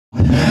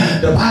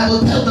The Bible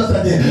tells us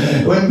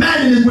that when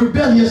man in his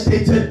rebellious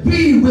state said,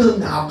 we will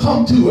now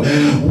come to,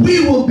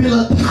 we will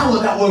build a tower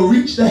that will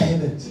reach the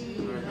heavens.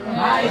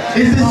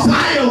 His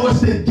desire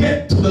was to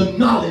get to the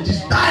knowledge.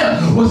 His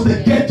desire was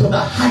to get to the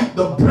height,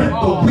 the breadth,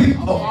 the width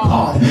of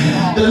God.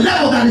 The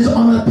level that is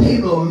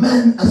unattainable.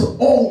 Man has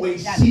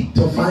always seek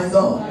to find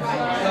God.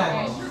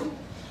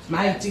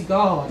 Mighty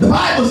God. The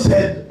Bible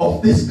said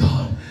of this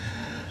God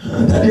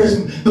that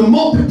there's the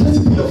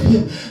multiplicity of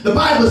him. The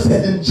Bible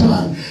said in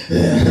John,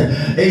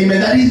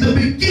 amen, that he's the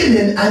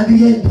beginning and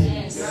the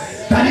ending.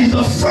 That he's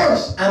the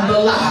first and the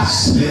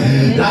last.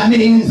 That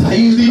means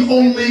he's the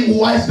only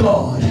wise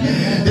God.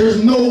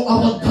 There's no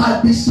other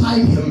God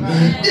beside him.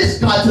 This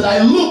God said, I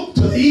look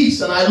to the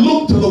east and I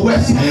look to the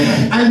west,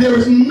 and there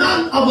is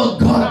none other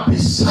God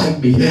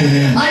beside me.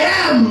 I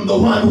am the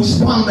one who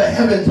spun the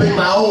heavens with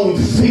my own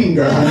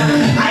finger.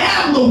 I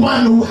am the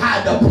one who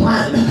had the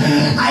plan.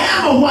 I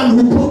am the one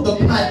who put the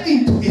plan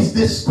into his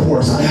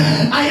discourse.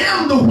 I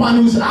am the one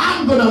who said,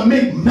 I'm going to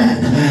make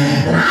man,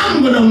 and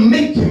I'm going to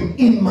make him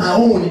in my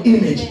own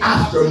image,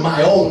 after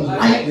my own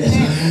likeness.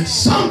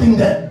 Something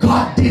that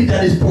God did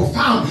that is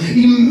profound.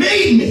 He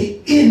made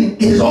me in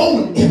his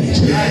own image.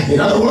 In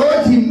other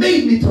words, he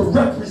made me to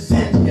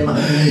represent him.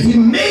 He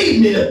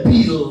made me to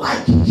be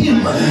like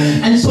him.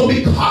 And so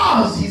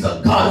because he's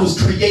a God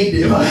who's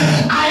creative,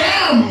 I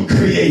am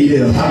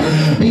creative.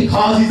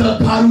 Because he's a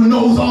God who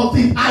knows all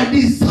things, I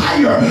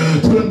desire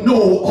to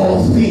know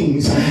all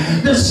things.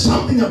 There's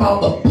something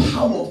about the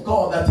power of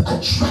God that's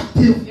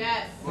attractive.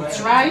 Yes.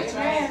 That's right.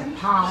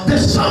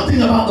 There's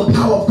something about the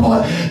power of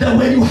God that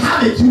when you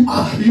have it,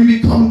 you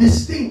become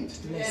distinct.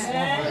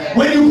 Yes.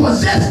 When you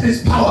possess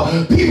this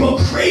power, people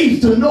crave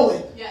to know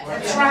it. Yes.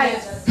 That's right.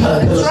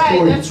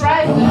 That's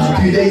right.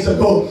 A few days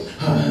ago,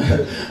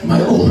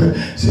 my older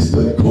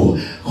sister Nicole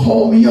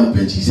called me up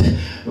and she said,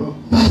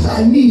 Pastor,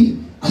 I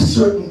need a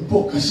certain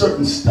book, a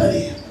certain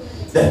study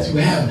that you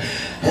have.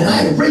 And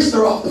I erased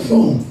her off the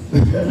phone.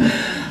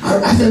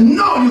 I said,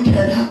 no, you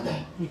can't have that.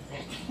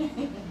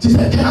 She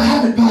said, can I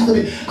have it, Pastor?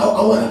 I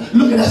want to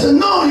look at it. I said,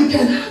 no, you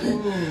can't have it.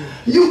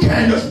 You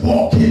can't just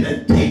walk in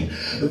and take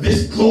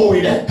this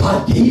glory that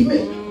God gave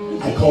me.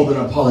 I called and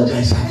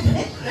apologized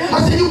after.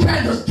 I said, you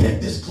can't just get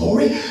this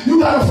glory. You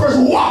got to first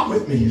walk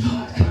with me.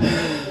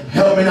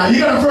 Help me now. You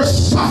got to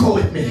first suffer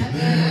with me.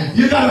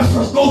 You got to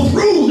first go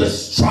through the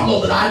struggle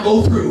that I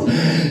go through.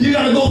 You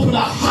got to go through the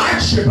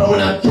hardship. And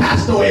when I'm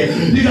cast away,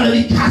 you got to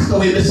be cast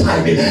away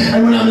beside me.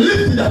 And when I'm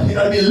lifted up, you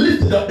got to be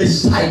lifted up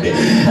beside me.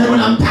 And when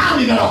I'm down,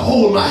 you got to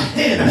hold my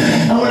hand.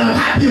 And when I'm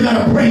happy, you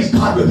got to praise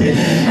God with me.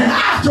 And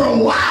after a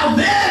while,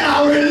 then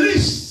I'll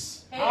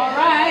release. All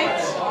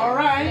right. All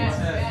right.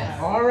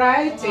 All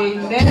right.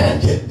 Amen.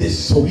 Can't get this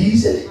so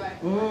easily.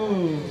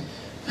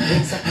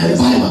 And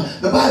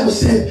the Bible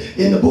said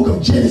in the book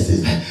of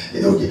Genesis that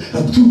there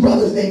were two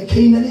brothers named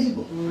Cain and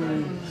Abel.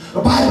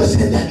 The Bible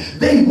said that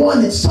they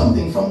wanted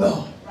something from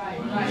God.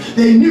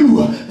 They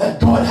knew that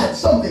God had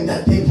something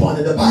that they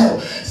wanted. The Bible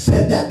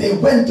said that they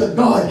went to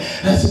God,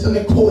 Sister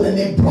Nicole, and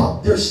they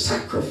brought their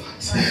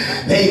sacrifice.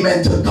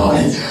 Amen to God.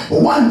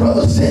 And one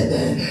brother said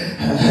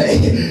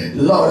that,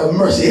 Lord have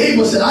mercy,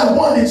 Abel said, I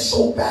want it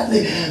so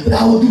badly that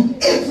I will do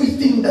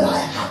everything that I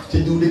have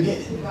to do to get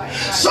it.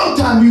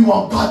 Sometimes we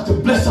want God to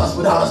bless us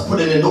without us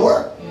putting in the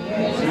work.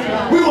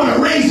 We want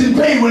to raise and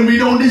pay when we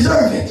don't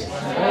deserve it.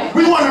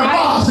 We want our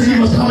boss to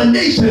give us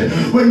commendation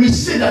when we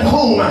sit at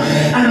home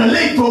and are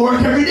late for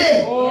work every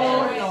day.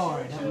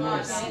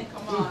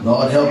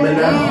 Lord help me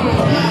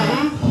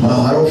now.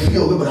 I don't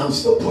feel good, but I'm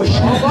still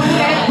pushing.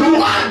 We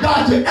want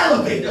God to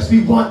elevate us.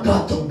 We want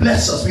God to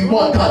bless us. We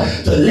want God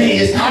to lay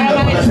his hand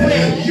upon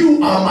us.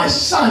 You are my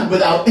son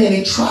without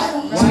any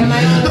trials.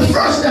 The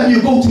first time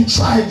you go to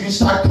trials, you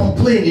start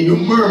complaining. You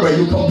murmur,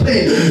 you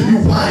complain, you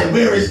whine.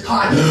 Where is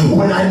God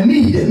when I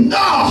need him?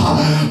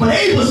 No. But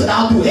Abel said,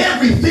 I'll do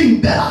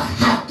everything that I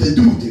have to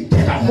do to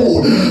get a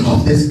hold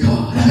of this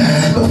God.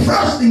 The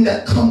first thing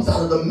that comes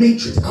out of the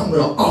matrix, I'm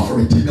going to offer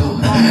it to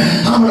God.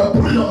 I'm going to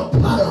put it on a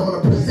platter. I'm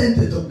going to present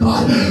it to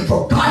God.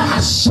 For God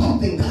has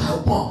something that I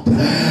want.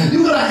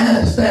 You got to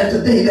understand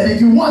today that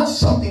if you want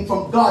something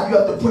from God, you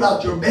have to put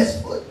out your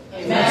best foot.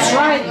 That's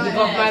right.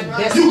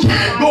 You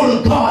can't go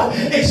to God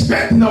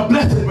expecting a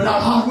blessing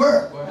without hard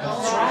work.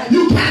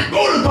 You can't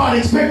go to God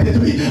expecting to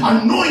be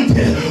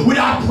anointed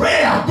without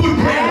prayer, good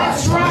prayer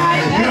life.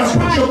 You gotta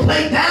put your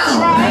plate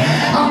down.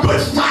 A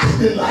good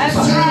fasting life.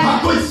 A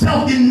good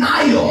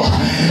self-denial.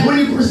 When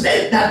you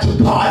present that to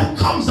God, it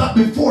comes up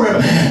before him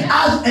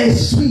as a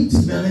sweet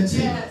smelling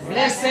savor.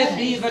 Blessed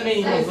be the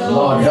name of the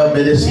Lord. Lord. Help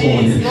me this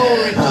morning.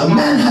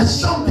 Man has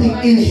something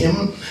in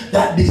him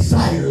that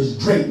desires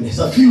greatness.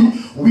 A few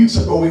weeks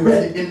ago, we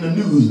read it in the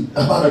news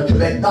about a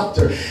Quebec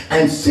doctor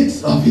and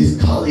 6 of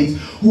his colleagues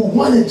who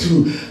wanted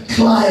to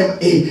climb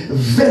a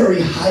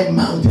very high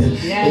mountain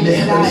in the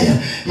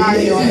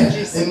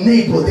Himalayas. In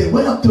Naples, they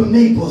went up to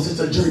Naples, it's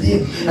a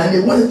journey, and they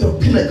wanted the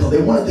pinnacle.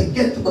 They wanted to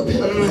get to the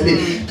pinnacle, and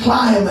they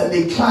climbed,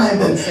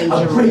 and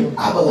a great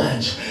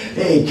avalanche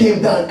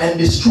came down and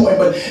destroyed.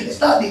 But it's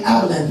not the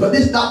avalanche, but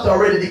this doctor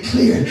already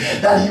declared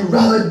that he'd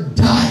rather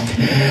die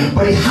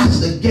but he has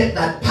to get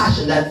that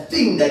passion, that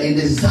thing that he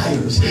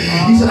desires.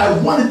 He said, I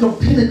wanted to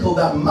pinnacle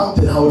that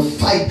mountain. I would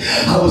fight,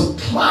 I would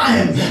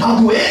climb,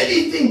 I'll do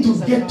anything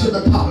to get to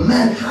the top.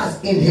 Man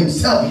has in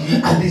himself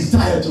a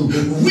desire to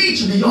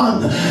reach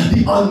beyond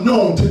the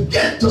unknown, to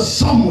get to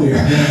somewhere,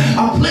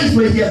 a place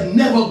where he has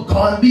never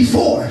gone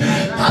before.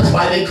 That's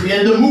why they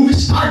created the movie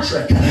Star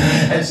Trek.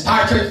 And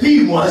Star Trek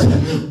theme was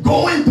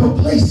going to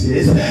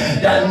places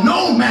that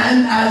no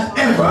man has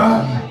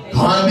ever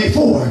gone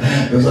before.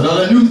 There was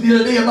another news the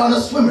other day about a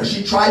swimmer.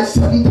 She tried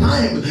 7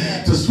 times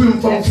to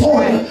swim from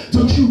Florida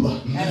to Cuba.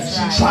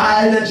 She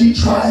tried and she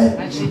tried,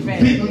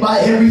 bitten by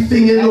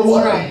everything in the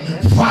water,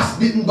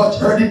 frostbitten, but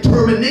her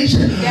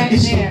determination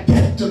is to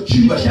get to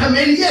Cuba. She hasn't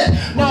made it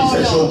yet, but she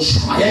said she'll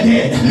try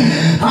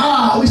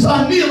again. We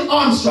saw Neil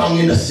Armstrong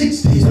in the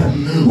 60s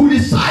who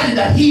decided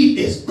that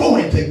he is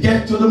going to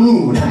get to the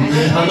moon.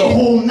 And the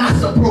whole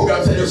NASA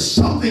program said there's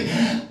something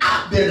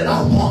out there that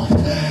I want.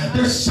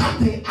 There's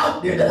something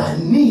out there that I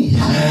need,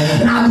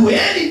 and I'll do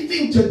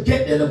anything to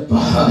get there.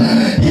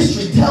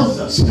 History tells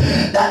us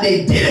that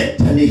they did it,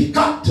 and they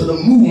got to the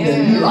moon,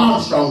 and Neil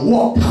Armstrong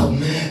walked out,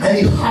 and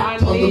he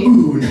hopped on the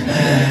moon,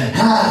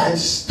 and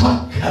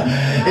stuck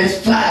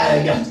his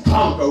flag and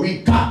conquer. We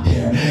got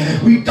there.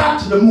 We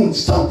got to the moon.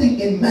 Something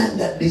in man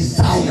that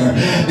desire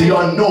the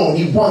unknown.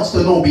 He wants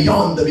to know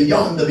beyond the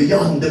beyond, the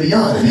beyond, the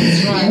beyond.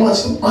 He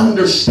wants to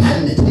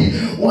understand it.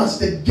 He wants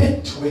to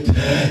get to it.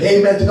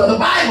 Amen. Because the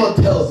Bible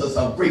tells us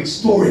a great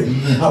story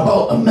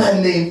about a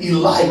man named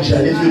Elijah.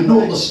 And if you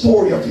know the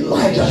story of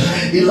Elijah,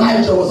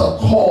 Elijah was a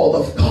called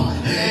of God.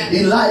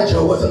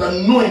 Elijah was an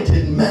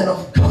anointed man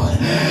of God.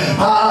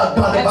 God,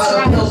 the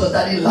Bible tells us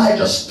that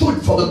Elijah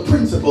stood for the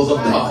principles of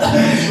God.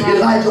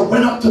 Elijah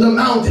went up to the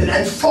mountain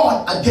and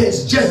fought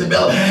against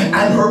Jezebel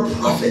and her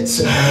prophets.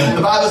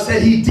 The Bible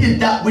said he did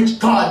that which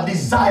God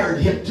desired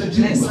him to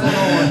do.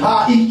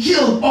 He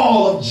killed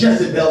all of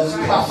Jezebel's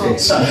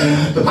prophets.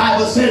 The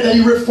Bible said that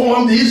he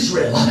reformed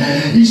Israel.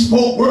 He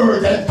spoke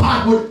words and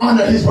God would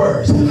honor his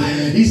words.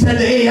 He said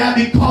to Ahab,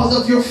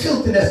 because of your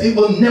filthiness it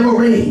will never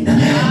rain.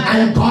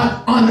 And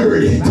God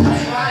honored it.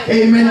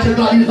 Amen to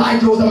God.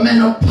 Elijah was a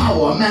man of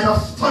power, a man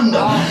of thunder,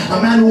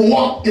 a man who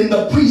walked in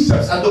the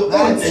precepts and the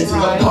ordinances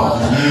of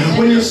God.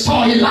 When you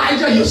saw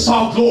Elijah, you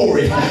saw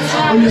glory.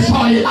 When you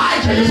saw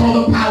Elijah, you saw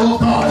the power of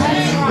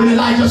God. When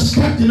Elijah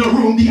stepped in the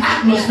room, the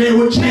atmosphere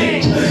would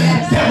change.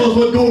 Devils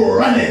would go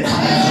running.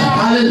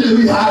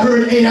 Hallelujah. I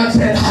heard Ahab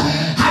said,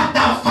 "Hast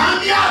thou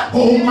found me out,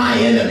 oh my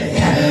enemy?"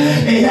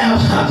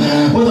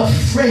 Ahab was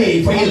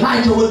afraid, for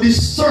Elijah would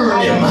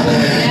discern him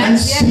and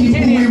see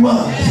who he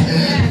was.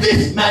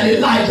 This man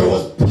Elijah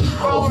was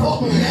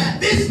powerful.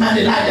 This man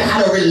Elijah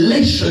had a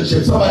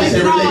relationship. Somebody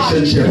say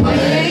relationship.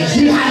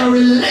 He had a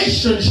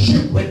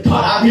relationship with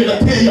God. I'm here to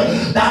tell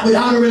you that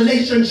without a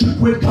relationship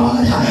with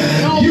God,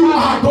 you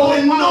are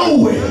going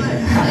nowhere.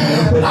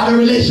 Without a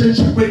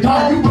relationship with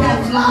God, you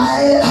can't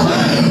fly.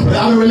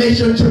 Without a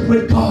relationship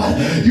with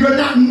God, you're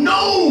not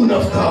known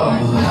of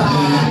God.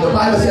 The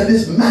Bible said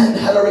this man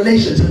had a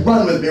relationship.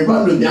 Run with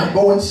me, I'm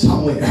going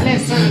somewhere.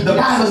 The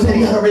Bible said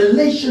he had a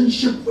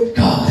relationship with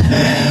God.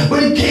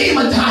 But it came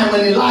a time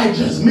when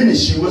Elijah's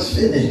ministry was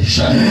finished.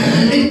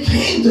 It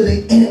came to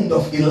the end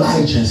of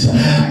Elijah's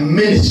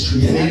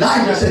ministry. And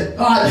Elijah said,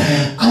 God,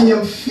 I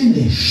am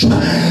finished.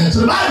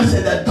 So the Bible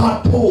said that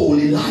God told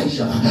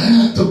Elijah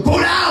to go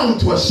down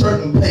to a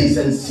certain place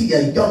and see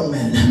a young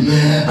man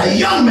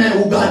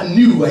who God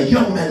knew, a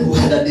young man who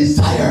had a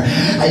desire,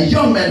 a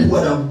young man who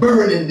had a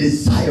burning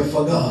desire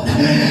for God.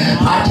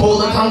 I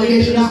told the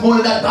congregation this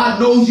morning that God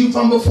knows you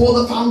from before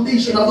the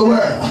foundation of the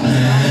world.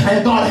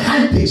 And God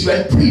handpicks you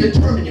and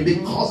predetermined you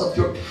because of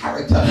your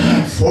character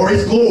for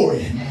his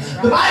glory.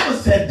 The Bible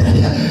said that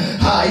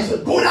he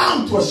said, go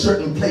down to a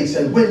certain place,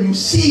 and when you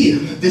see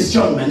this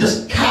young man,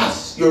 just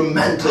cast your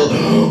mantle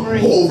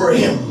over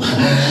him.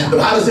 The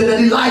Bible said that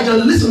Elijah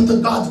listened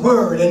to God's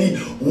word, and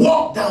he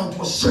walked down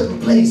to a certain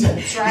place, and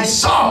he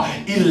saw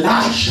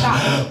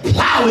Elisha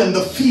plowing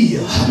the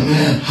field.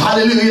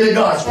 Hallelujah to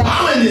God.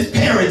 Plowing his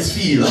parents'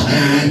 field,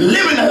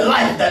 living a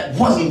life that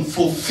wasn't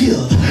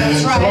fulfilled.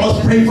 Some of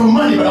us pray for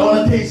money, but I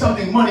want to tell you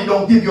something. Money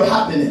don't give you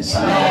happiness.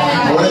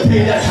 I want to tell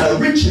you that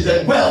riches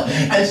and wealth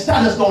and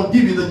status don't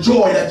give you the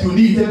joy that you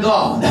need in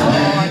God.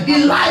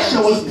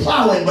 Elisha was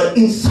plowing, but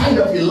inside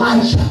of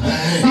Elisha,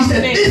 he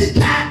said, this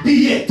can't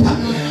be it.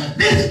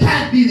 This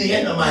can't be the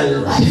end of my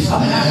life.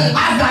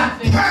 I got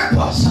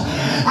purpose.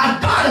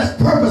 God has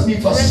purposed me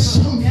for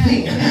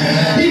something.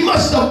 He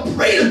must have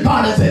prayed to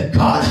God and said,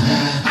 God,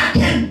 I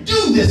can't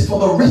do this for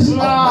the rest of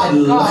my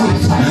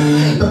life.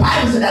 The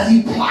Bible said as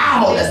he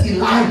plowed, as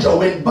Elijah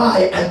went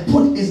by and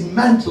put his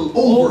mantle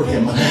over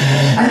him.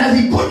 And as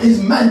he put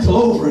his mantle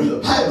over him, the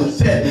Bible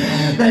said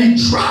that he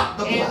dropped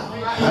the plow.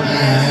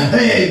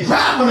 He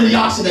grabbed one of the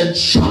oxen and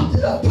chopped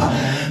it up,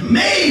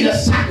 made a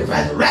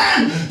sacrifice,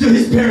 ran to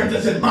his parents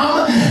and said,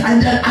 Mama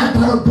and Dad, I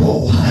gotta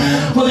go.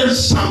 For there's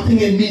something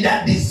in me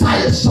that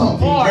desires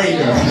something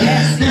greater.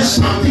 There's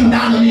something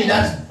down in me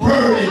that's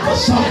burning for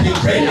something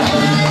greater,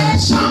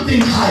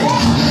 something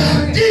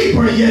higher,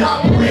 deeper yet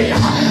I pray,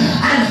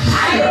 and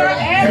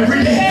higher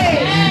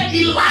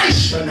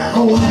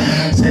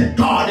know, said,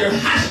 God, there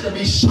has to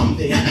be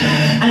something.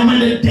 And when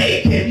the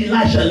day came,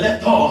 Elisha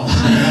left all.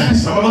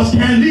 Some of us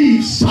can't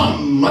leave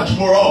some, much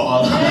more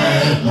all.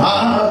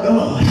 Ah,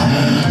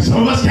 God.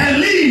 Some of us can't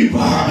leave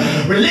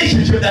a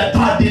relationship that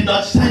God did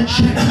not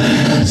sanction.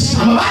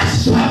 Some of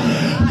us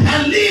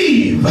can't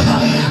leave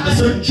the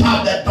certain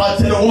job that God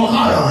said to walk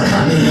out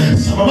on.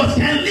 Some of us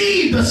can't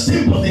leave the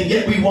simple thing,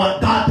 yet we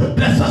want God to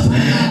bless us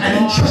and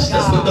entrust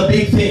us with the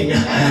big thing.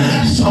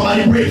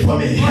 Somebody pray for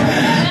me.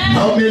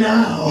 Help me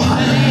now.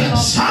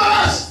 Some of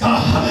us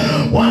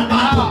want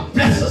God to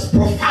bless us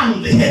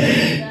profoundly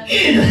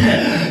in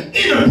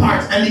inner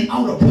parts and the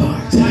outer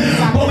parts.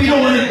 But we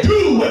don't want to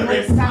do what it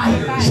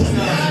requires.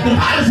 The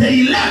Bible said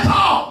he left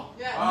all.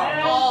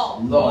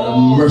 Lord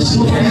of mercy.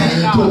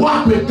 To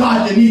walk with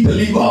God, you need to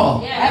leave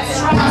all.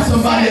 Pass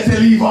somebody and say,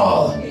 leave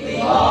all.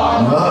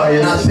 Oh,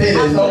 you're not saying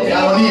this. Okay,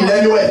 I don't need it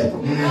anyway.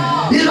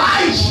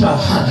 Elisha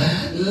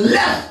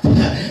left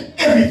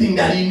everything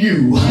that he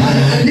knew.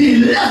 He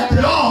left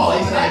it all.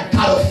 He said, I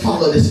gotta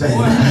follow this man.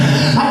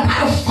 I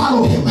gotta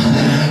follow him.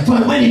 For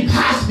when he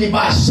passed me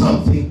by,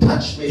 something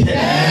touched me.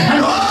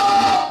 And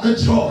oh, the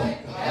joy.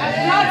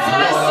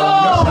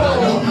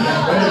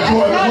 When the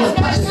joy of the Lord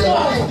touches your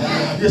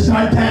life, you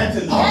start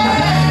dancing.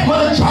 For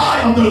the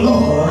joy of the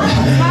Lord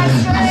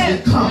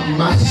has become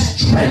my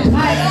strength.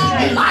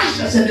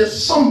 Elisha said,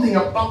 there's something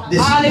about this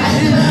man.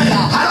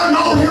 I don't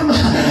know him.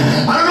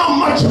 I don't know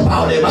much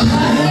about him.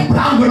 But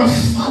I'm going to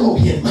follow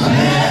him.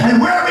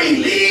 And wherever he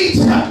leads,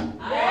 and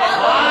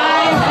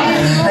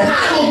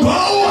I will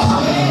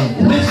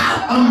go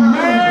without a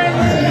murmur.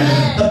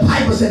 The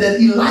Bible said that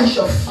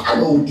Elisha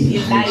followed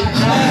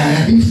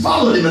Elijah. He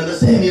followed him, and the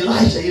same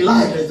Elijah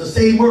is the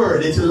same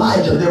word. It's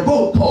Elijah. They're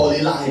both called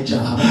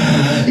Elijah.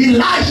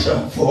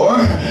 Elisha, for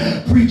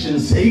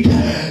preaching's sake,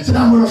 said,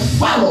 I'm going to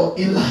follow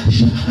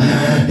Elisha.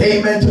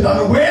 Amen to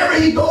God. Wherever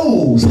he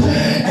goes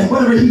and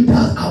whatever he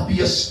does, I'll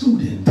be a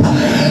student.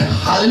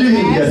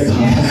 Hallelujah.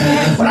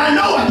 But I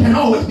know I can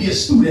always be a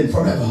student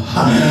forever.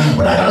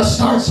 But I got to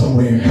start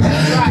somewhere.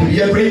 To be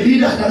a great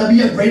leader, I got to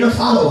be a greater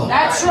follower.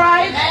 That's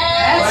right.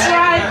 That's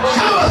right.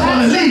 Some of us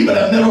want to lead, but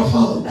I've never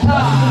followed.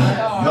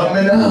 Help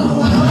me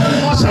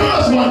now. Some of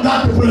us want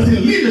God to put us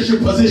in leadership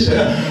position,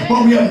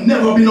 but we have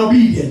never been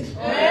obedient.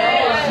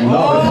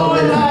 Lord, help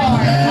me now.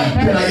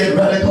 Can I get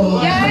radical?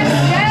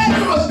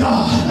 Some of us,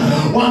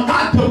 God, want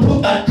God to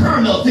put that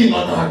kernel thing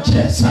on our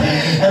chest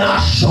and our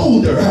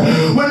shoulder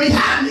when we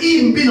haven't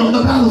even been on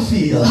the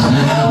battlefield.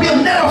 We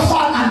have never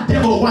fought a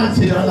devil once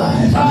in our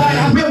life.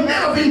 We have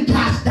never been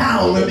cast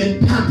down. We've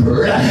been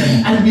pampered,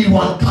 and we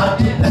want God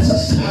to bless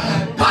us.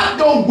 God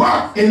don't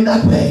work in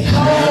that way.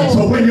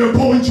 So when you're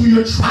going through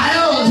your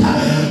trials,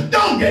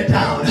 don't get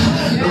down.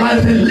 The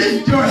Bible says,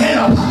 lift your head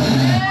up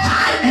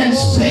high and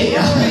say,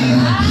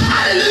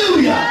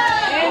 hallelujah.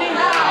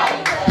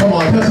 Come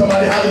on, tell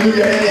somebody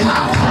hallelujah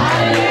anyhow.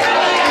 It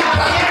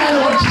doesn't matter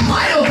what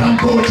trials I'm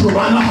going through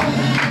right now.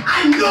 I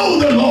know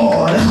the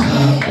Lord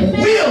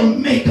will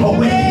make a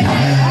way.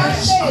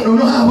 I don't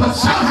know how, but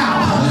somehow.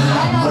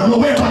 I don't know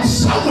where, but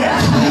somewhere.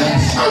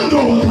 Some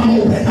door will come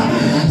open.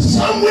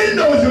 Some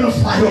window is going to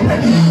fly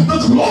open. The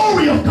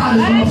glory of God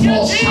is going to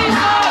fall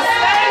somehow.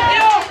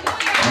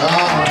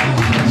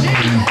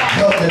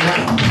 Help me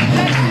now.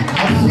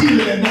 I'm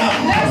feeling it now.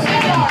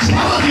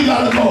 Trouble, you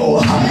gotta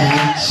go.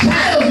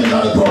 Trials, you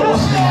gotta go.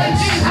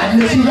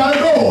 Sadness, you gotta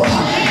go.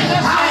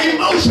 High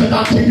emotions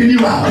are taking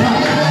you out.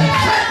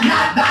 Fret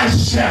not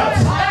thyself.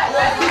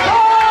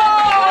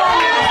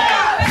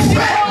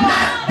 Fret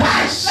not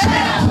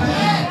thyself.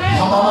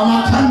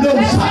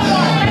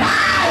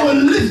 I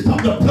will lift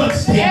up the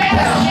bloodstained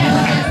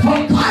banner. For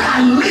God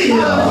I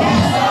live.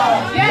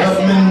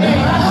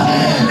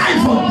 And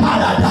for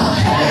God I die.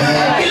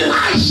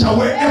 Elisha,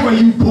 wherever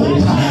you go,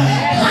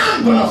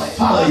 I'm going to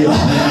follow you.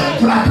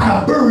 But I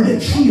got a burning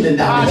feeling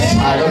down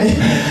inside of me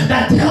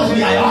that tells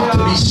me I ought to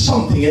be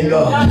something in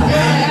God.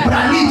 But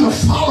I need to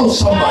follow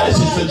somebody,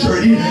 Sister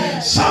Journey.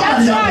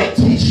 Somebody that will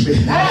teach me.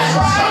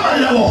 Somebody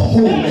that will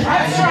hold me. When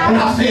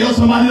I fail,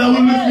 somebody that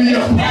will lift me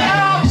up.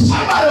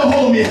 Somebody will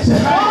hold me and say,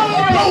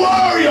 don't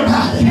worry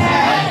about it.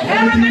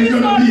 Everything is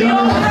going to be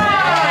all right.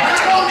 And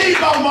I don't need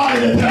nobody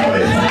to tell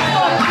me.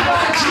 I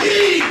got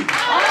Jesus.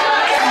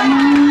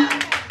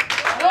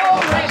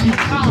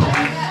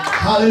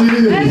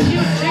 Hallelujah.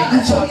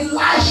 And so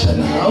Elisha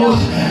now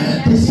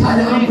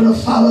decided, I'm going to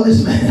follow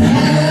this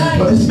man.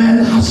 But this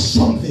man has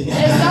something.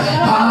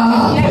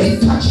 But he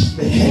touched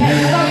me.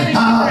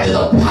 There's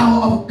a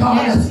power of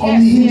God that's on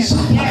the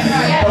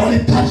inside. But when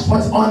it touches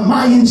what's on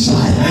my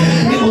inside,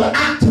 it will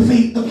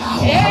activate the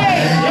power.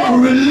 It will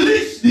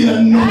release the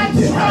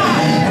anointing.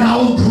 And I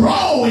will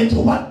grow into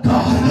what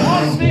God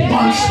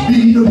wants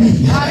me to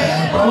be.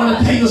 But I want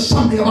to tell you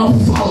something about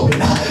following.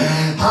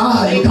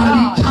 You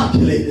got to be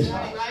calculated.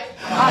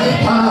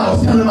 I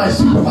was telling my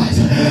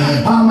supervisor,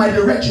 my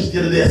directions the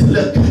other day, I said,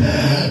 look,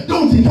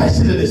 don't think I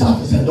sit in this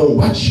office and don't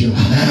watch you.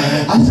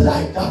 I said,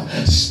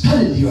 I've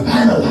studied you, I've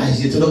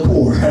analyzed you to the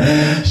core.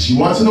 She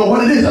wants to know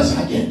what it is. I said,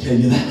 I can't tell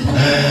you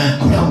that.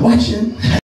 But I'm watching.